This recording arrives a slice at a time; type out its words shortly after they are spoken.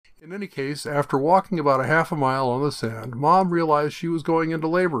In any case, after walking about a half a mile on the sand, Mom realized she was going into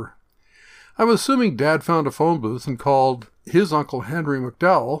labor. I'm assuming Dad found a phone booth and called his Uncle Henry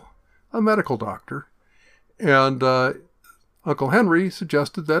McDowell, a medical doctor, and Uncle Henry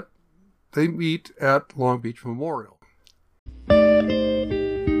suggested that they meet at Long Beach Memorial.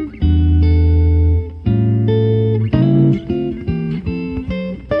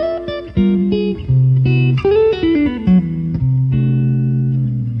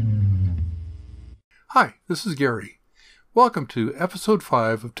 Hi, this is Gary. Welcome to Episode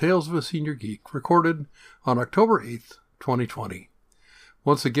 5 of Tales of a Senior Geek, recorded on October 8th, 2020.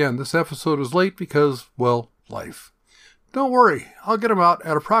 Once again, this episode is late because, well, life. Don't worry, I'll get them out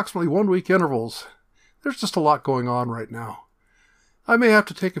at approximately 1-week intervals. There's just a lot going on right now. I may have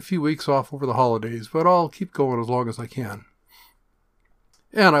to take a few weeks off over the holidays, but I'll keep going as long as I can.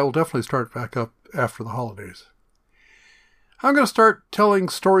 And I will definitely start back up after the holidays. I'm going to start telling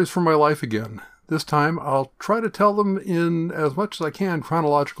stories from my life again. This time, I'll try to tell them in as much as I can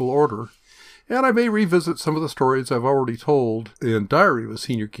chronological order, and I may revisit some of the stories I've already told in Diary of a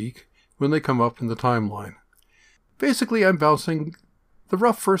Senior Geek when they come up in the timeline. Basically, I'm bouncing the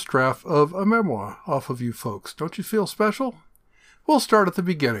rough first draft of a memoir off of you folks. Don't you feel special? We'll start at the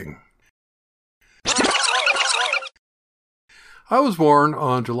beginning. I was born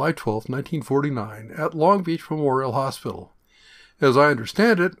on July 12, 1949, at Long Beach Memorial Hospital. As I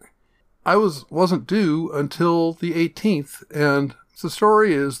understand it, I wasn't due until the 18th, and the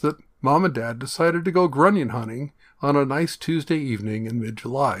story is that Mom and Dad decided to go grunion hunting on a nice Tuesday evening in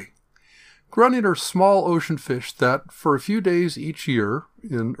mid-July. Grunion are small ocean fish that, for a few days each year,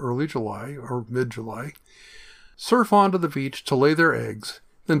 in early July or mid-July, surf onto the beach to lay their eggs,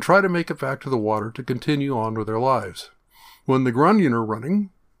 then try to make it back to the water to continue on with their lives. When the grunion are running,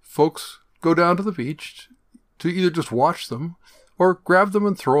 folks go down to the beach to either just watch them or grab them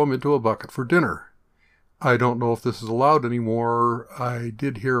and throw them into a bucket for dinner. I don't know if this is allowed anymore. I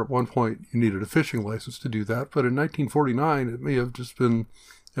did hear at one point you needed a fishing license to do that, but in 1949 it may have just been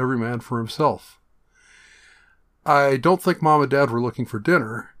every man for himself. I don't think Mom and Dad were looking for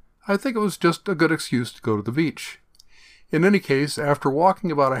dinner. I think it was just a good excuse to go to the beach. In any case, after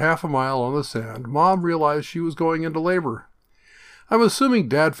walking about a half a mile on the sand, Mom realized she was going into labor. I'm assuming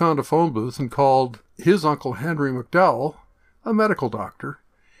Dad found a phone booth and called his Uncle Henry McDowell, a medical doctor,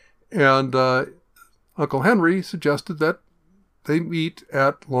 and Uncle Henry suggested that they meet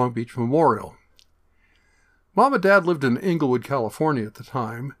at Long Beach Memorial. Mom and Dad lived in Inglewood, California at the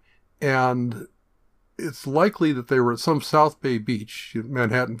time, and it's likely that they were at some South Bay beach,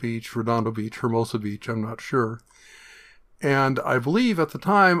 Manhattan Beach, Redondo Beach, Hermosa Beach, I'm not sure. And I believe at the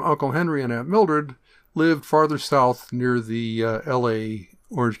time Uncle Henry and Aunt Mildred lived farther south near the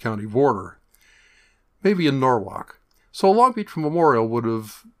L.A.-Orange County border, maybe in Norwalk. So Long Beach Memorial would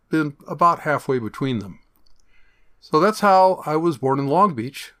have been about halfway between them. So that's how I was born in Long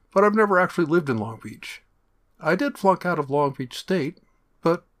Beach, but I've never actually lived in Long Beach. I did flunk out of Long Beach State,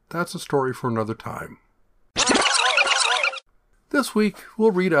 but that's a story for another time. This week,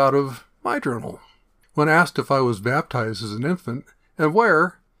 we'll read out of my journal. When asked if I was baptized as an infant, and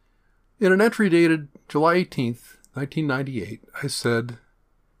where, in an entry dated July 18th, 1998, I said,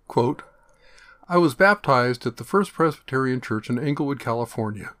 quote, I was baptized at the First Presbyterian Church in Inglewood,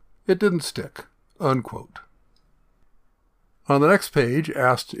 California. It didn't stick. Unquote. On the next page,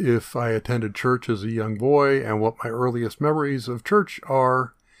 asked if I attended church as a young boy and what my earliest memories of church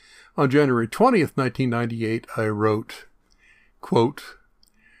are. On January 20th, 1998, I wrote, quote,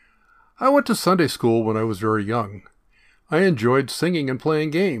 I went to Sunday school when I was very young. I enjoyed singing and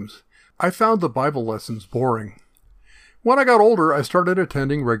playing games. I found the Bible lessons boring. When I got older, I started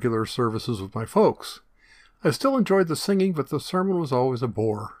attending regular services with my folks. I still enjoyed the singing, but the sermon was always a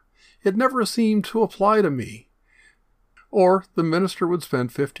bore. It never seemed to apply to me. Or the minister would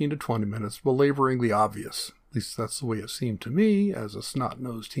spend 15 to 20 minutes belaboring the obvious. At least that's the way it seemed to me as a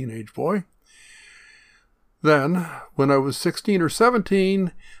snot-nosed teenage boy. Then, when I was 16 or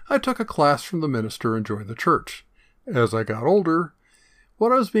 17, I took a class from the minister and joined the church. As I got older,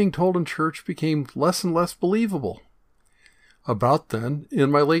 what I was being told in church became less and less believable. About then,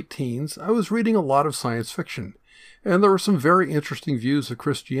 in my late teens, I was reading a lot of science fiction, and there were some very interesting views of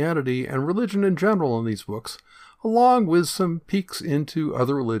Christianity and religion in general in these books, along with some peeks into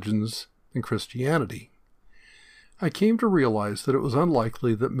other religions than Christianity. I came to realize that it was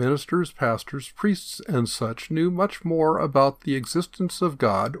unlikely that ministers, pastors, priests, and such knew much more about the existence of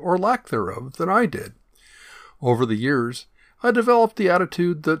God or lack thereof than I did. Over the years, I developed the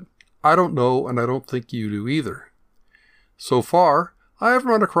attitude that I don't know and I don't think you do either. So far, I haven't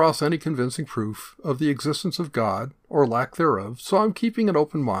run across any convincing proof of the existence of God or lack thereof, so I'm keeping an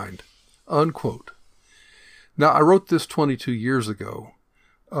open mind." Unquote. Now, I wrote this 22 years ago.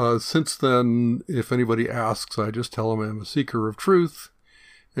 Since then, if anybody asks, I just tell them I'm a seeker of truth.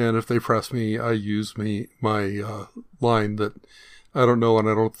 And if they press me, I use my line that I don't know and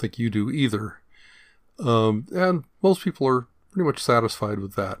I don't think you do either. And most people are pretty much satisfied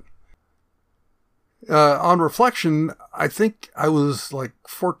with that. On reflection, I think I was like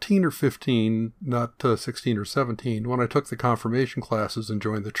 14 or 15, not 16 or 17, when I took the confirmation classes and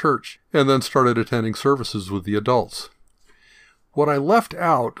joined the church, and then started attending services with the adults. What I left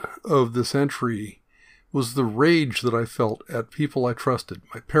out of this entry was the rage that I felt at people I trusted,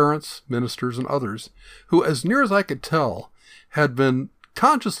 my parents, ministers, and others, who, as near as I could tell, had been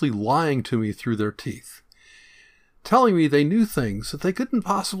consciously lying to me through their teeth, telling me they knew things that they couldn't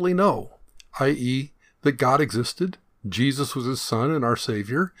possibly know, i.e., that God existed, Jesus was his son and our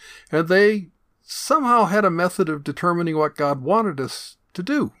Savior, and they somehow had a method of determining what God wanted us to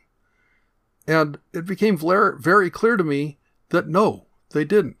do. And it became very clear to me that no, they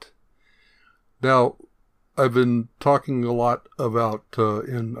didn't. Now, I've been talking a lot about, I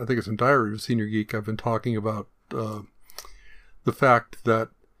think it's in Diary of a Senior Geek, I've been talking about the fact that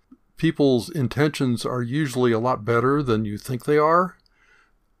people's intentions are usually a lot better than you think they are.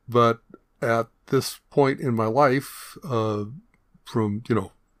 But at this point in my life, from,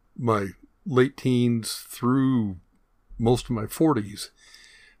 my late teens through most of my 40s,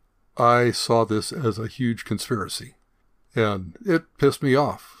 I saw this as a huge conspiracy. And it pissed me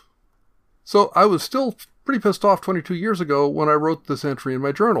off. So I was still pretty pissed off 22 years ago when I wrote this entry in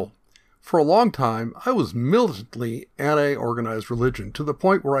my journal. For a long time, I was militantly anti-organized religion, to the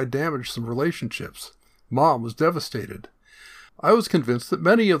point where I damaged some relationships. Mom was devastated. I was convinced that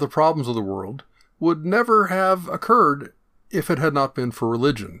many of the problems of the world would never have occurred if it had not been for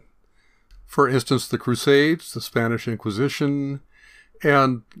religion. For instance, the Crusades, the Spanish Inquisition,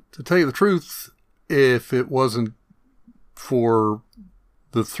 and to tell you the truth, if it wasn't for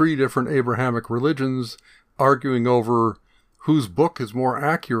the 3 different Abrahamic religions arguing over whose book is more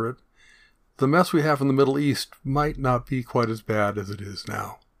accurate, the mess we have in the Middle East might not be quite as bad as it is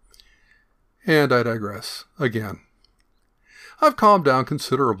now. And I digress again. I've calmed down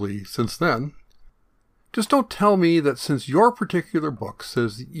considerably since then. Just don't tell me that since your particular book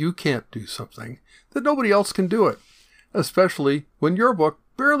says that you can't do something, that nobody else can do it, especially when your book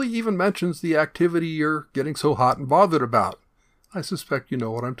barely even mentions the activity you're getting so hot and bothered about. I suspect you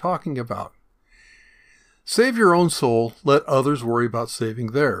know what I'm talking about. Save your own soul, let others worry about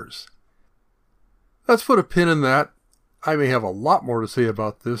saving theirs. Let's put a pin in that. I may have a lot more to say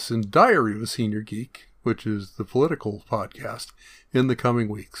about this in Diary of a Senior Geek, which is the political podcast, in the coming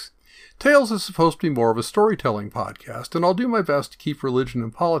weeks. Tales is supposed to be more of a storytelling podcast, and I'll do my best to keep religion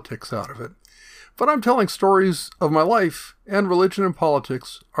and politics out of it. But I'm telling stories of my life, and religion and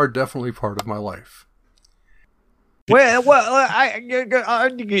politics are definitely part of my life.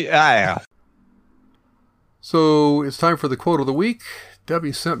 So it's time for the quote of the week.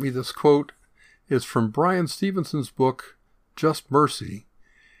 Debbie sent me this quote. It's from Brian Stevenson's book, Just Mercy.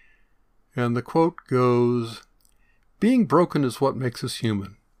 And the quote goes, "Being broken is what makes us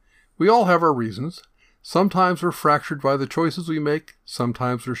human. We all have our reasons. Sometimes we're fractured by the choices we make.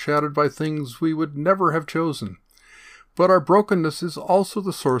 Sometimes we're shattered by things we would never have chosen. But our brokenness is also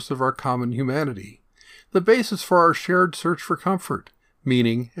the source of our common humanity, the basis for our shared search for comfort,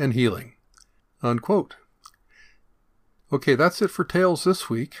 meaning, and healing." Unquote. Okay, that's it for Tales this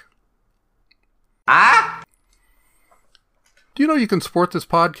week. Do you know you can support this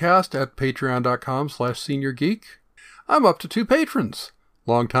podcast at patreon.com/seniorgeek? I'm up to 2 patrons.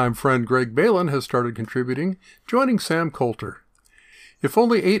 Longtime friend Greg Balin has started contributing, joining Sam Coulter. If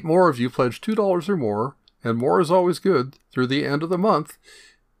only 8 more of you pledge $2 or more, and more is always good, through the end of the month,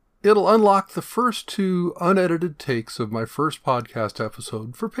 it'll unlock the first 2 unedited takes of my first podcast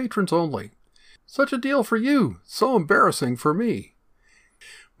episode for patrons only. Such a deal for you, so embarrassing for me.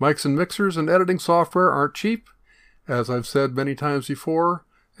 Mics and mixers and editing software aren't cheap, as I've said many times before,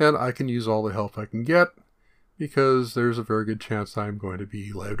 and I can use all the help I can get, because there's a very good chance I'm going to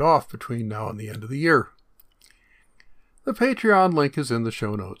be laid off between now and the end of the year. The Patreon link is in the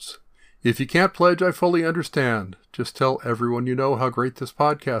show notes. If you can't pledge, I fully understand. Just tell everyone you know how great this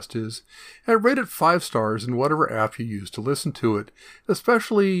podcast is, and rate it 5 stars in whatever app you use to listen to it,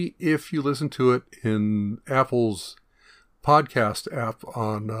 especially if you listen to it in Apple's podcast app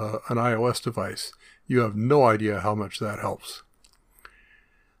on an iOS device. You have no idea how much that helps.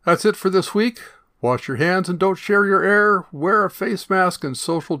 That's it for this week. Wash your hands and don't share your air. Wear a face mask and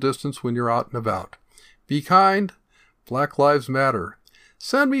social distance when you're out and about. Be kind. Black Lives Matter.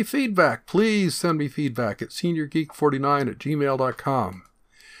 Send me feedback. Please send me feedback at seniorgeek49@gmail.com.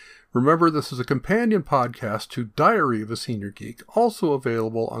 Remember, this is a companion podcast to Diary of a Senior Geek, also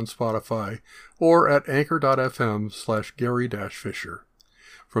available on Spotify or at anchor.fm/Gary-Fisher.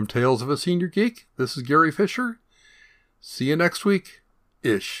 From Tales of a Senior Geek, this is Gary Fisher. See you next week.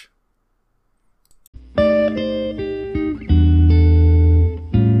 Ish.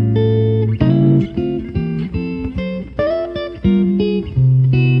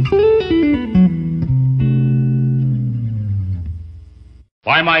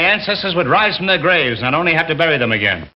 Why, my ancestors would rise from their graves and I'd only have to bury them again.